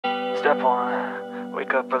Step 1,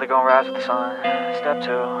 wake up early, gonna rise with the sun. Step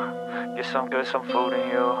 2, get some good, some food in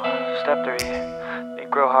you. Step 3, think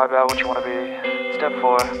real hard about what you wanna be. Step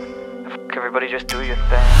 4, fuck everybody, just do your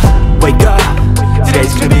thing. Wake up,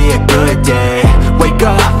 today's gonna be a good day. Wake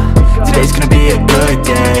up, today's gonna be a good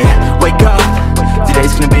day. Wake up,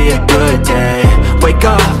 today's gonna be a good day. Wake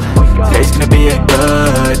up, today's gonna be a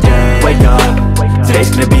good day. Wake up, today's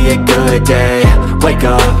gonna be a good day. Wake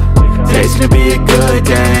up, today's gonna be a good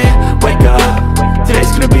day. Wake up,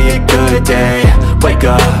 today's gonna be a good day. Wake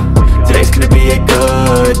up, today's gonna be a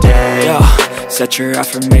good day. Yo, set your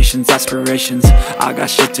affirmations, aspirations. I got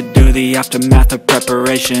shit to do, the aftermath of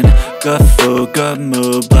preparation. Good food, good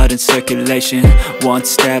mood, blood in circulation. One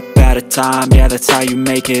step at a time, yeah, that's how you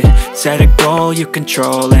make it. Set a goal you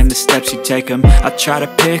control and the steps you take them. I try to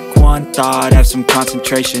pick one thought, have some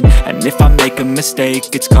concentration. And if I make a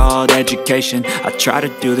mistake, it's called education. I try to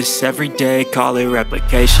do this every day, call it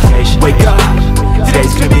replication. Wake up,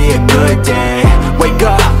 today's gonna be a good day. Wake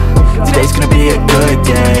up, today's gonna be a good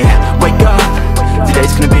day. Wake up,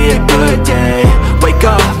 today's gonna be a good day. Wake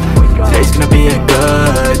up, today's gonna be a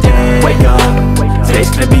good day. Wake up, today's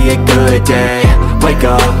gonna be a good day. Wake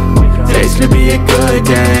up, today's gonna be a good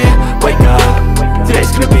day. Wake up,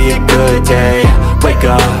 today's gonna be a good day. Wake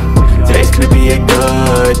up, today's gonna be a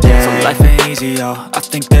good day. So life ain't easy, yo, I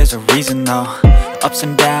think there's a reason though. Ups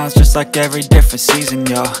and downs, just like every different season,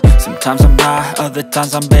 yo. Sometimes I'm high, other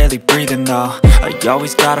times I'm barely breathing, though. I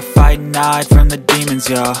always gotta fight and hide from the demons,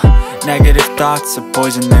 yo. Negative thoughts are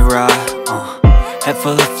poison, they rot. Head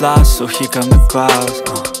full of flies, so here come the clouds.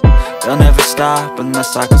 They'll never stop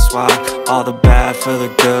unless I can swap all the bad for the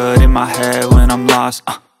good in my head when I'm lost.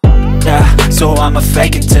 Yeah, so I'ma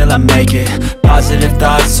fake it till I make it. Positive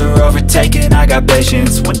thoughts are overtaken, I got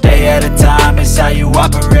patience. One day at a time is how you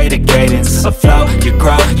operate a cadence. A flow, you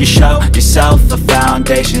grow, you show yourself a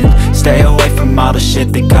foundation. Stay away from all the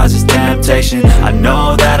shit that causes temptation. I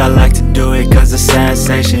know that I like to do it cause it's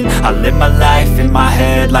sensation. I live my life in my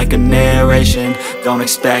head like a narration. Don't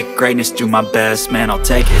expect greatness, do my best, man, I'll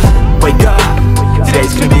take it. Wake up,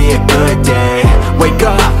 today's gonna be a good day. Wake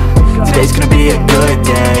up, today's gonna be a good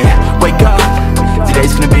day. Wake up,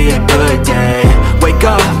 today's gonna be a good day. Wake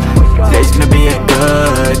up, today's gonna be a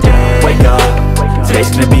good day. Wake up, today's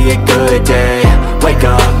gonna be a good day. Wake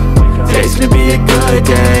up, today's gonna be a good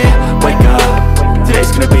day. Wake up, today's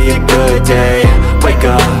gonna be a good day. Wake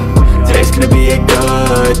up, today's gonna be a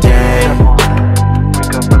good day.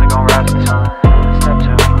 Wake up early, gonna rise with the sun. Step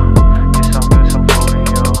 2, get some good, some food in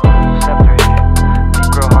you. Step 3,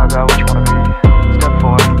 think real hard about what you wanna be. Step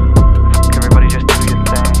 4, fuck everybody, just do your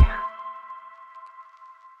thing.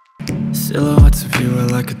 Silhouettes of you are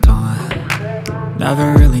like a taunt.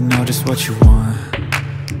 Never really know just what you want.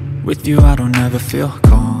 With you I don't ever feel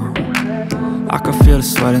calm. I can feel the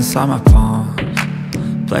sweat inside my palms.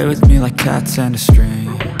 Play with me like cats and a string.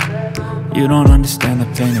 You don't understand the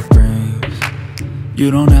pain it brings.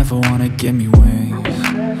 You don't ever wanna give me wings.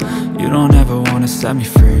 You don't ever wanna set me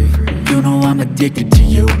free. You know I'm addicted to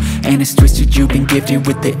you, and it's twisted, you've been gifted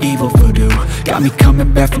with the evil voodoo. Got me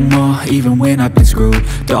coming back for more, even when I've been screwed.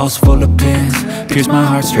 Dolls full of pins, pierce my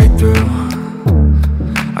heart straight through.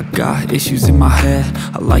 I got issues in my head,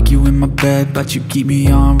 I like you in my bed, but you keep me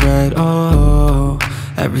on red. Oh,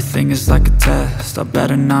 everything is like a test, I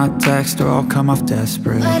better not text or I'll come off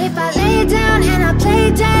desperate. But if I lay down and I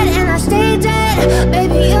play dead and I stay dead,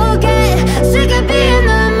 baby you'll get sick of being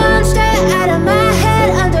the monster out of my head,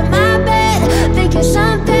 under my bed, thinking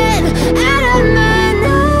something out of my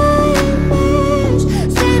nightmares,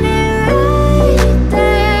 standing right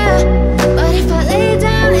there. But if I lay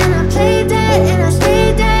down and I play dead and I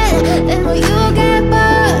stay dead, then will you get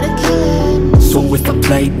bored of killing? So if I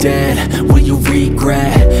play dead, will you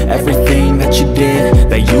regret everything that you did,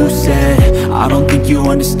 that you said? I don't think you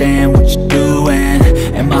understand what you're doing,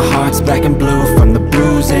 and my heart's black and blue from the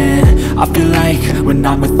bruising. I feel like when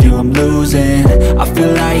I'm with you I'm losing. I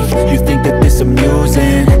feel like you think that this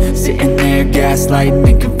amusing, sitting there gaslighting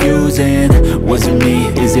and confusing. Was it me?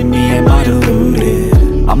 Is it me? Am I deluded?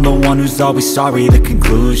 I'm the one who's always sorry, the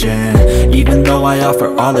conclusion. Even though I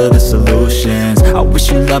offer all of the solutions, I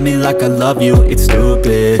wish you loved me like I love you, it's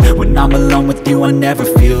stupid. When I'm alone with you I never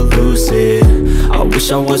feel lucid. I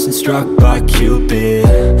wish I wasn't struck by Cupid.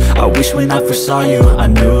 I wish when I first saw you I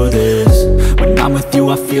knew this. When I'm with you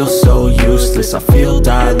I feel so useless, I feel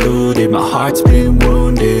diluted, my heart's been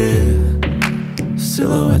wounded.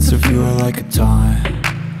 Silhouettes of you are like a taunt.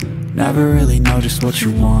 Never really know just what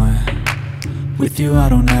you want. With you I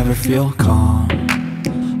don't ever feel calm.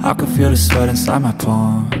 I can feel the sweat inside my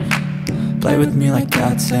palms. Play with me like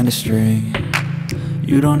cats and a string.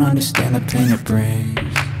 You don't understand the pain it brings.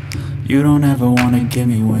 You don't ever wanna give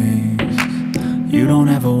me wings. You don't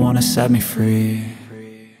ever wanna set me free.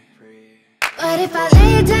 But if I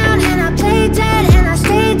lay down and I play dead and I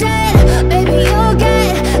stay dead, baby, you'll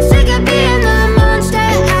get sick of being the monster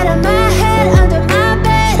out of my head, under my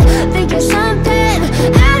bed, thinking something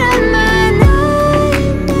out of my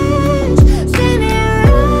nightmares. See me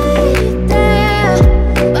right there.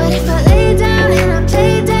 But if I lay down and I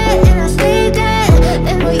play dead and I stay dead,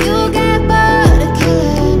 then will you get bored of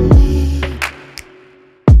killing me?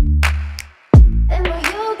 Then will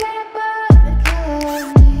you get bored of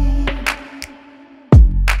killing me?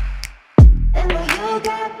 Then will you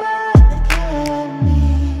get bored of killing me?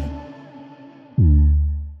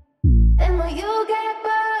 Then will you get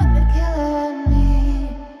bored of killing me?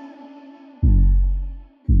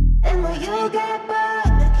 Then will you get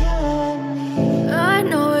bored of killing me? I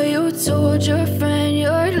know you told your friend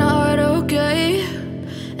you're not okay,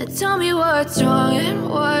 and tell me what's wrong and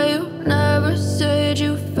why you never said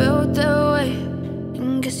you felt that way.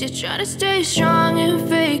 And guess you're trying to stay strong and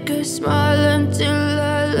fake a smile until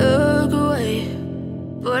I look away.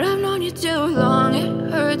 But I've known you too long,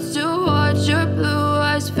 it hurts to watch your blue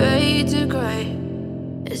eyes fade to gray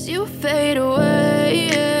as you fade away,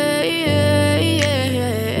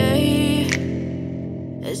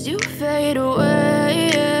 as you fade away.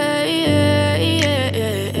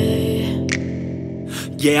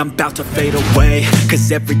 Yeah, I'm about to fade away,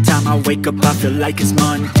 cause every time I wake up I feel like it's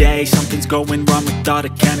Monday. Something's going wrong with all the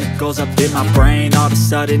chemicals up in my brain. All of a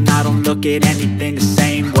sudden I don't look at anything the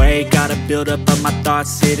same way. Got a buildup of my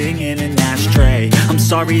thoughts sitting in an ashtray. I'm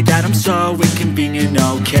sorry that I'm so inconvenient,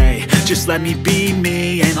 okay. Just let me be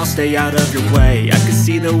me and I'll stay out of your way. I can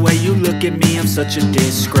see the way you look at me, I'm such a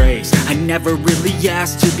disgrace. I never really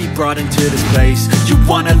asked to be brought into this place. You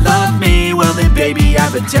wanna love me? Well then baby I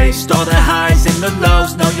have a taste. All the highs and the lows,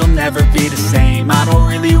 no, you'll never be the same. I don't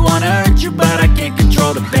really wanna hurt you, but I can't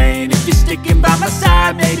control the pain. If you're sticking by my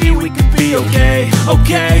side, maybe we could be okay.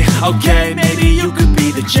 Okay, maybe you could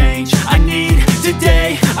be the change I need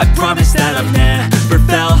today. I promise that I've never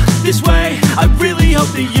felt this way. I really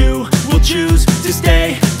hope that you will choose to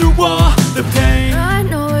stay through all the pain. I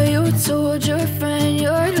know you told your friend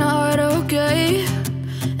you're not okay,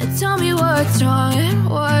 and tell me what's wrong and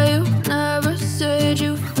why you never said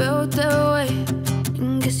you felt that way.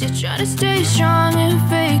 Guess you're trying to stay strong and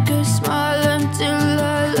fake a smile until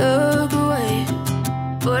I look away.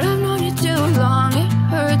 But I've known you too long, it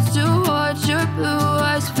hurts to watch your blue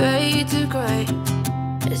eyes fade to gray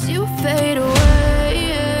as you fade away,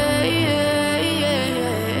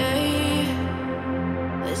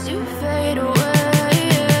 as you fade away,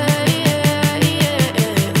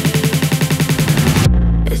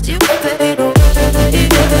 as you fade away.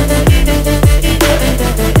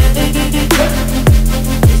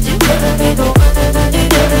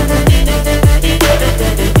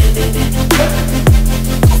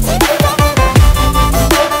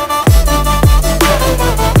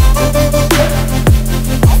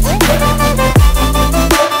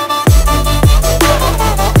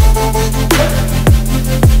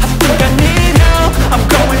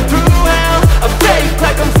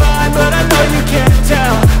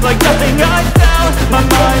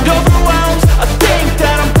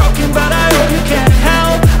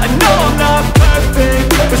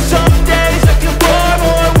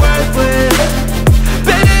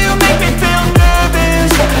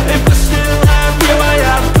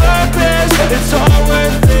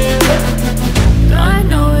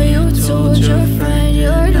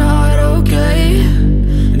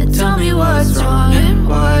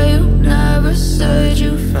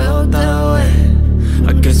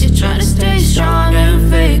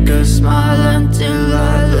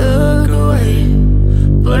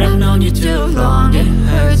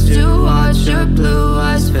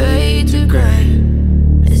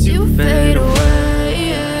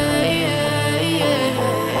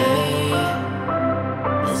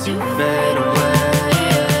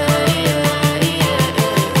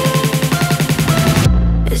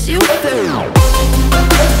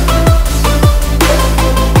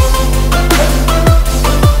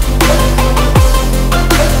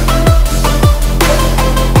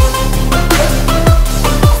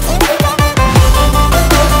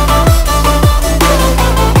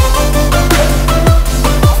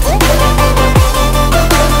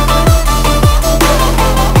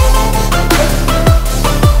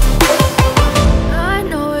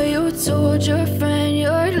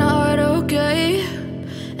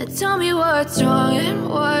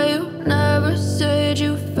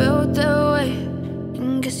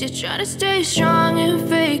 You're trying to stay strong and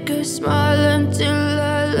fake a smile until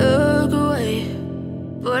I look away.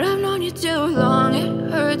 But I've known you too long,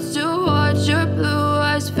 it hurts to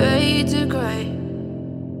need to cry.